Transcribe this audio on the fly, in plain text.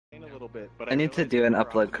little bit, but I need to do an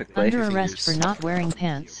upload quickly. Under arrest for not wearing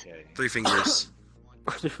pants. 3 fingers.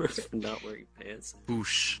 Under arrest for not wearing pants.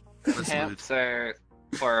 Boosh. That's Pants are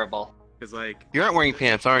horrible. Cause like You aren't wearing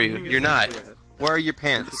pants, are you? You're not. Where are your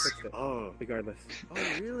pants? Oh, regardless.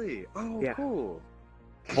 Oh, really? Oh, Yeah. cool.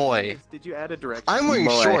 Boy. Did you add a direction? I'm wearing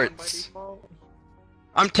Boy. shorts.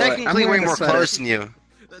 I'm technically I'm wearing wearing a more sweater. clothes than you.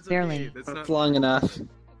 That's Barely. That's That's not, long enough.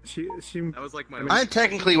 she. That was like my. I'm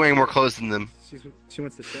technically wearing more clothes than them. She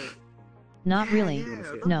wants to show. Not really. You wanna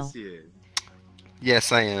see it? No. See it.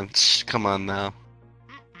 Yes, I am. Shh, come on now.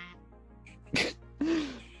 You're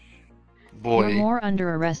Boy. more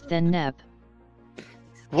under arrest than Neb.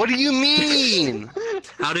 What do you mean?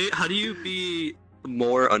 How do you be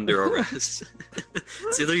more under arrest?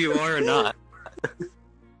 It's either you are or not.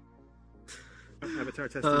 Avatar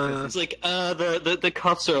testing. It's like the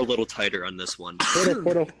cuffs are a little tighter on this one.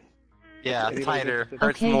 Portal. Yeah, tighter.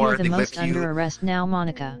 Hurts Okay, more. you're the They most lift you. under arrest now,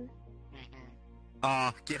 Monica.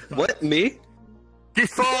 Get fucked. What, me? Get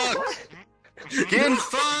fucked! Get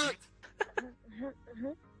fucked!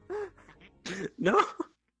 No.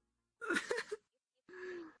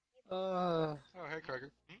 Oh, hey, Cracker.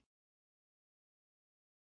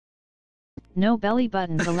 No belly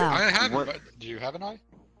buttons allowed. I have What? it. Do you have an eye?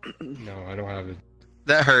 No, I don't have it.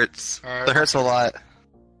 That hurts. Alright. That hurts a lot.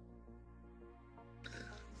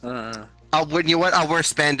 You know what? I'll wear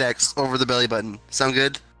spandex over the belly button. Sound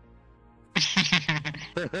good?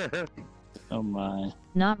 Oh my.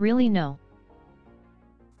 Not really, no.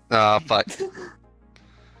 Oh, fuck.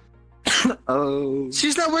 Oh.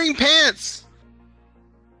 She's not wearing pants!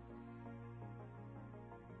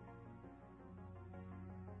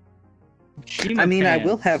 I mean, I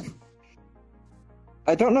will have.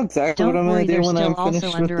 I don't know exactly Don't what I'm worry, gonna do they're when I'm still also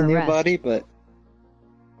finished with under the new arrest. body, but.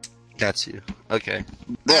 That's you. Okay.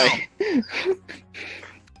 Boy.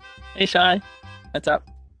 Hey, Shai. What's up?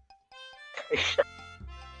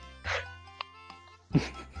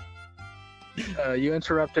 You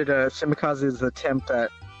interrupted Shimikazu's attempt at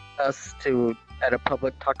us to at a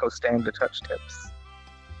public taco stand to touch tips.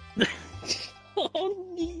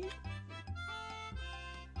 Oh, nee.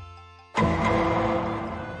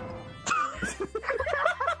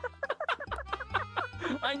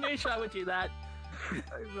 I knew Shai would do that.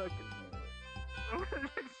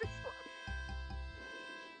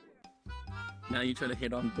 Now you try to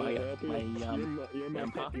hit on my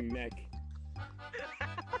grandpa. neck.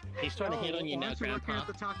 He's trying to hit on you now, Why don't you work Grandpa. at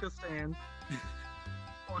the taco stand?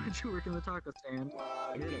 Why don't you work in the taco stand?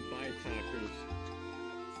 I'm here to buy tacos.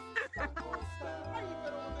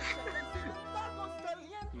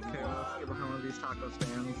 Okay, let's get behind one of these taco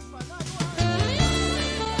stands.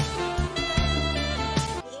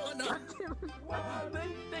 Oh, no.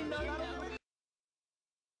 They know now.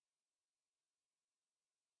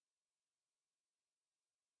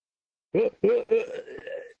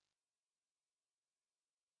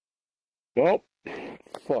 Well,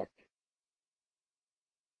 fuck.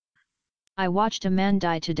 I watched a man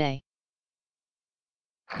die today.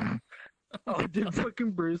 Oh, did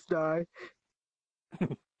fucking Bruce die?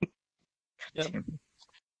 Yep.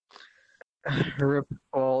 Rip.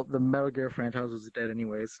 Well, the Metal Gear franchise was dead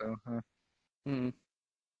anyway, so.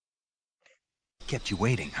 Kept you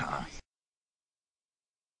waiting, huh?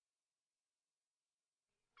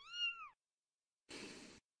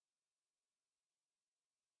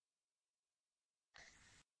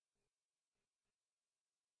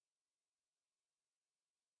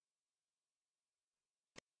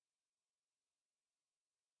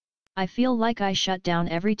 I feel like I shut down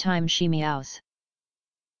every time she meows.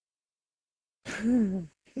 The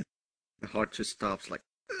heart just stops like.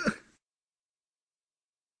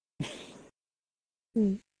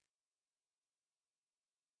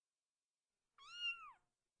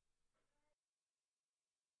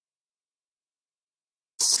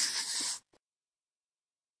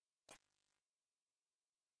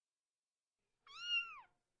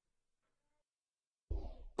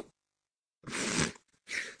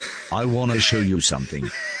 I want to show you something.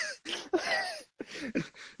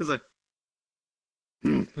 It's like.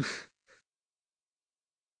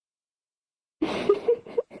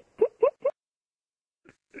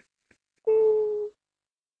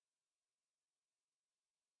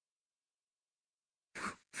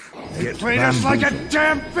 Get played us like a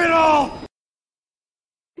damn fiddle!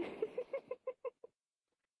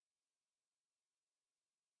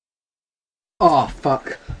 Oh,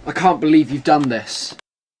 fuck. I can't believe you've done this.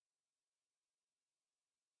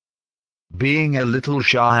 Being a little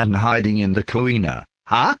shy and hiding in the corner,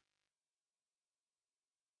 huh?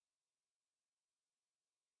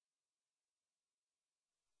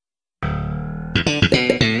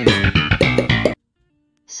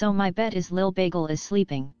 So my bet is Lil Bagel is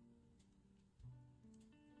sleeping.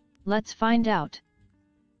 Let's find out.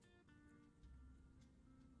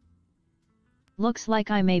 Looks like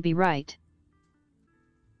I may be right.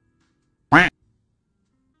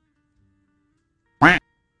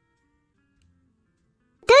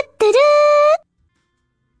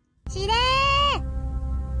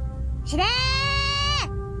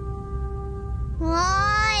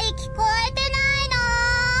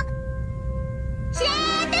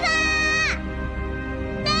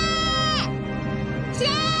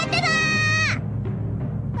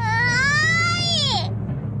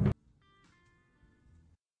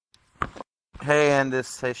 Hey,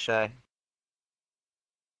 Andis. Hey, Shai.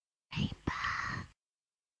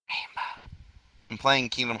 I'm playing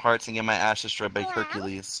Kingdom Hearts and getting my ass destroyed by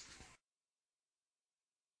Hercules.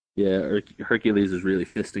 Yeah, Hercules is really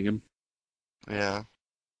fisting him. Yeah.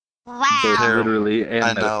 Both Terrible. literally and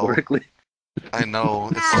I know. metaphorically. I know,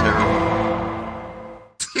 it's terrible.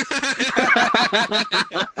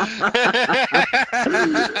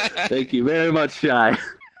 Thank you very much, Shai.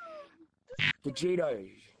 Vegito.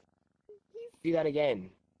 Do that again.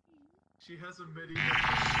 She has a video.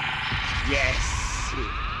 Yes.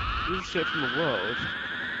 You shit from the world.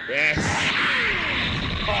 Yes.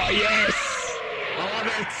 Oh yes. I love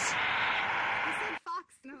it. I said Fox,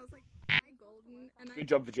 and I was like, hi, Golden. And Good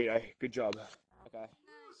job, Vegito. Good job. Okay.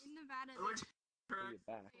 In Nevada, it's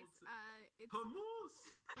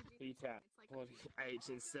VRChat. H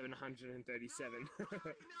is 737.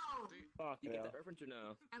 Fuck You yeah. get that reference or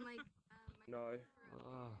no? and like, No.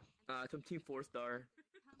 It's from Team 4 Star.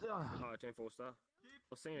 Oh, Team 4 Star.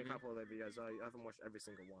 I've seen a couple of their videos. I haven't watched every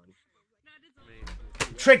single one.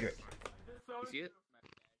 Triggered. You see it?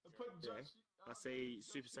 Yeah. I see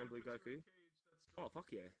Super Saiyan Blue Goku. Oh, fuck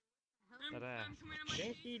yeah.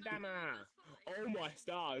 Genki Dama! Oh my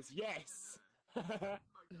stars, yes! What the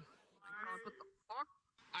fuck?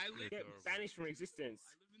 I live, Get banished from existence. I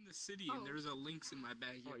live in the city and there's a Lynx in my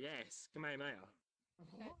bag. Oh yes, Kamehameha.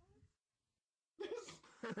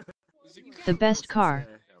 The best car.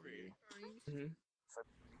 Mm-hmm.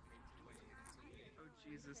 Oh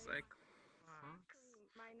Jesus, like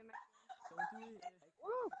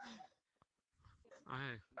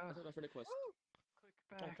That's what my friend request.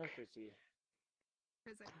 click back.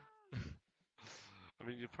 I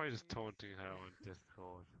mean, you're probably just taunting her on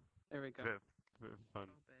Discord. There we go. Bit fun.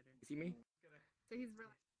 You see me? so he's really.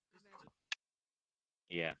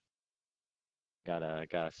 Yeah. Gotta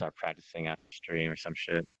start practicing after stream or some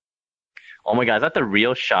shit. Oh my god, is that the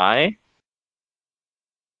real Shai?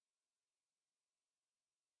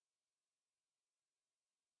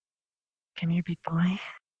 Can you be boy?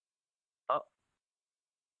 Oh.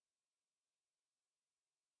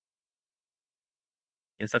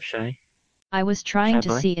 What's up, Shai? I was trying Shai to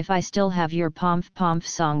boy? see if I still have your Pomp Pomp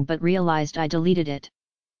song but realized I deleted it.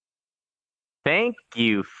 Thank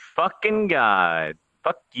you, fucking god.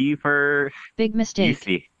 Fuck you for Big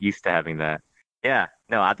mistake. used to having that. Yeah,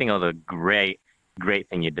 no, I think it was a great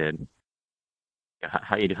thing you did.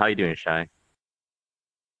 How you doing, Shai?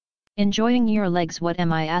 Enjoying your legs, what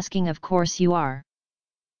am I asking? Of course you are.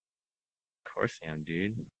 Of course I am,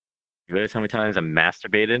 dude. You realize how many times I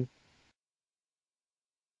masturbated?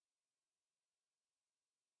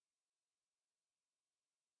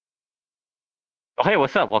 Oh, hey,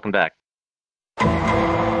 what's up? Welcome back. That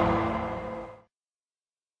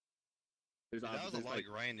was a lot of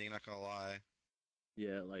grinding, not gonna lie.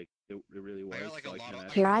 Yeah, like, it really was. like, a lot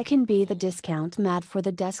of- Here I can be the discount mad for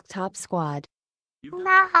the desktop squad. You've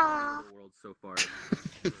done the world so far.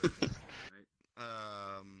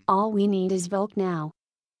 All we need is Volk now.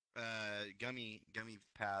 Gummy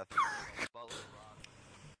path.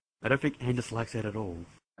 I don't think Andis likes it at all.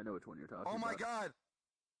 I know which one you're talking Oh my about. god!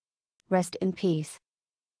 Rest in peace.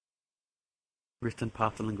 Wrist and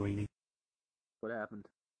path to Linguini. What happened?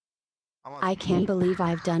 I can't believe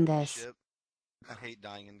I've done this. I hate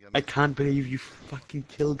dying in Gummy. I can't believe you fucking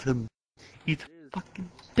killed him. He's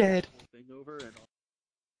fucking dead.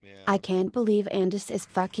 Yeah. I can't believe Andis is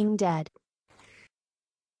fucking dead.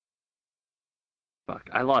 Fuck,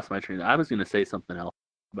 I lost my train. I was gonna say something else,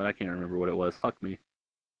 but I can't remember what it was. Fuck me.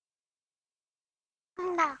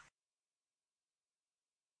 No.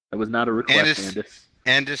 That was not a request, Andis.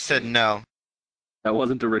 Andis said no. That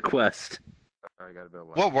wasn't a request.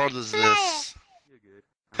 What world is this?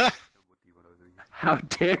 How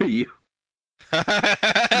dare you?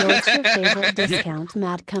 What's your favorite discount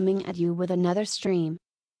mad coming at you with another stream?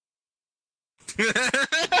 You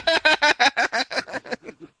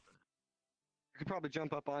could probably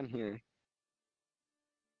jump up on here.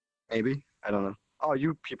 Maybe. I don't know. Oh,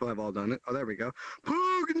 you people have all done it. Oh, there we go.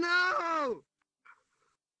 Poog, no!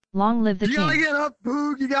 Long live the You gotta king. get up,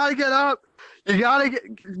 Poog. You gotta get up. You gotta get.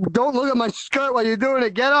 Don't look at my skirt while you're doing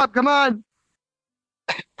it. Get up. Come on.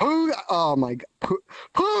 Poog. Oh my god.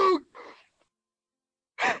 Poog.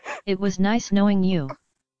 It was nice knowing you.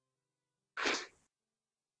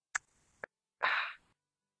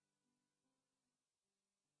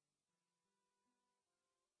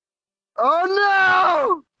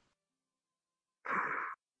 Oh no!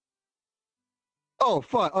 Oh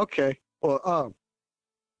fuck. Okay. Well,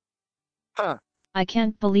 huh. I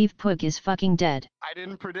can't believe Pug is fucking dead. I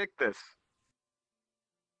didn't predict this.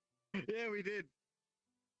 Yeah, we did.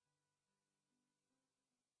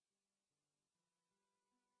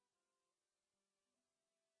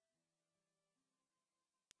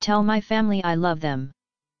 Tell my family I love them.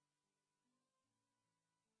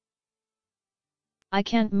 I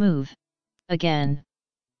can't move. Again.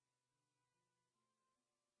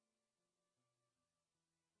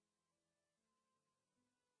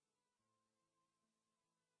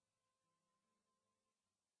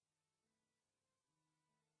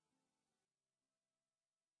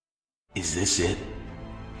 Is this it?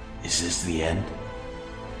 Is this the end?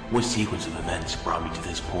 What sequence of events brought me to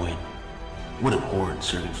this point? What abhorrent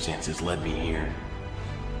circumstances led me here?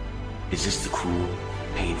 Is this the cruel,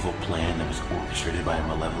 painful plan that was orchestrated by a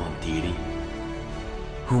malevolent deity?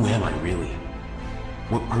 Who am I really?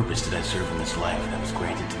 What purpose did I serve in this life that was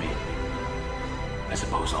granted to me? I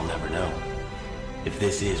suppose I'll never know. If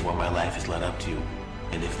this is what my life has led up to,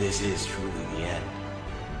 and if this is truly the end,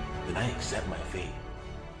 then I accept my fate.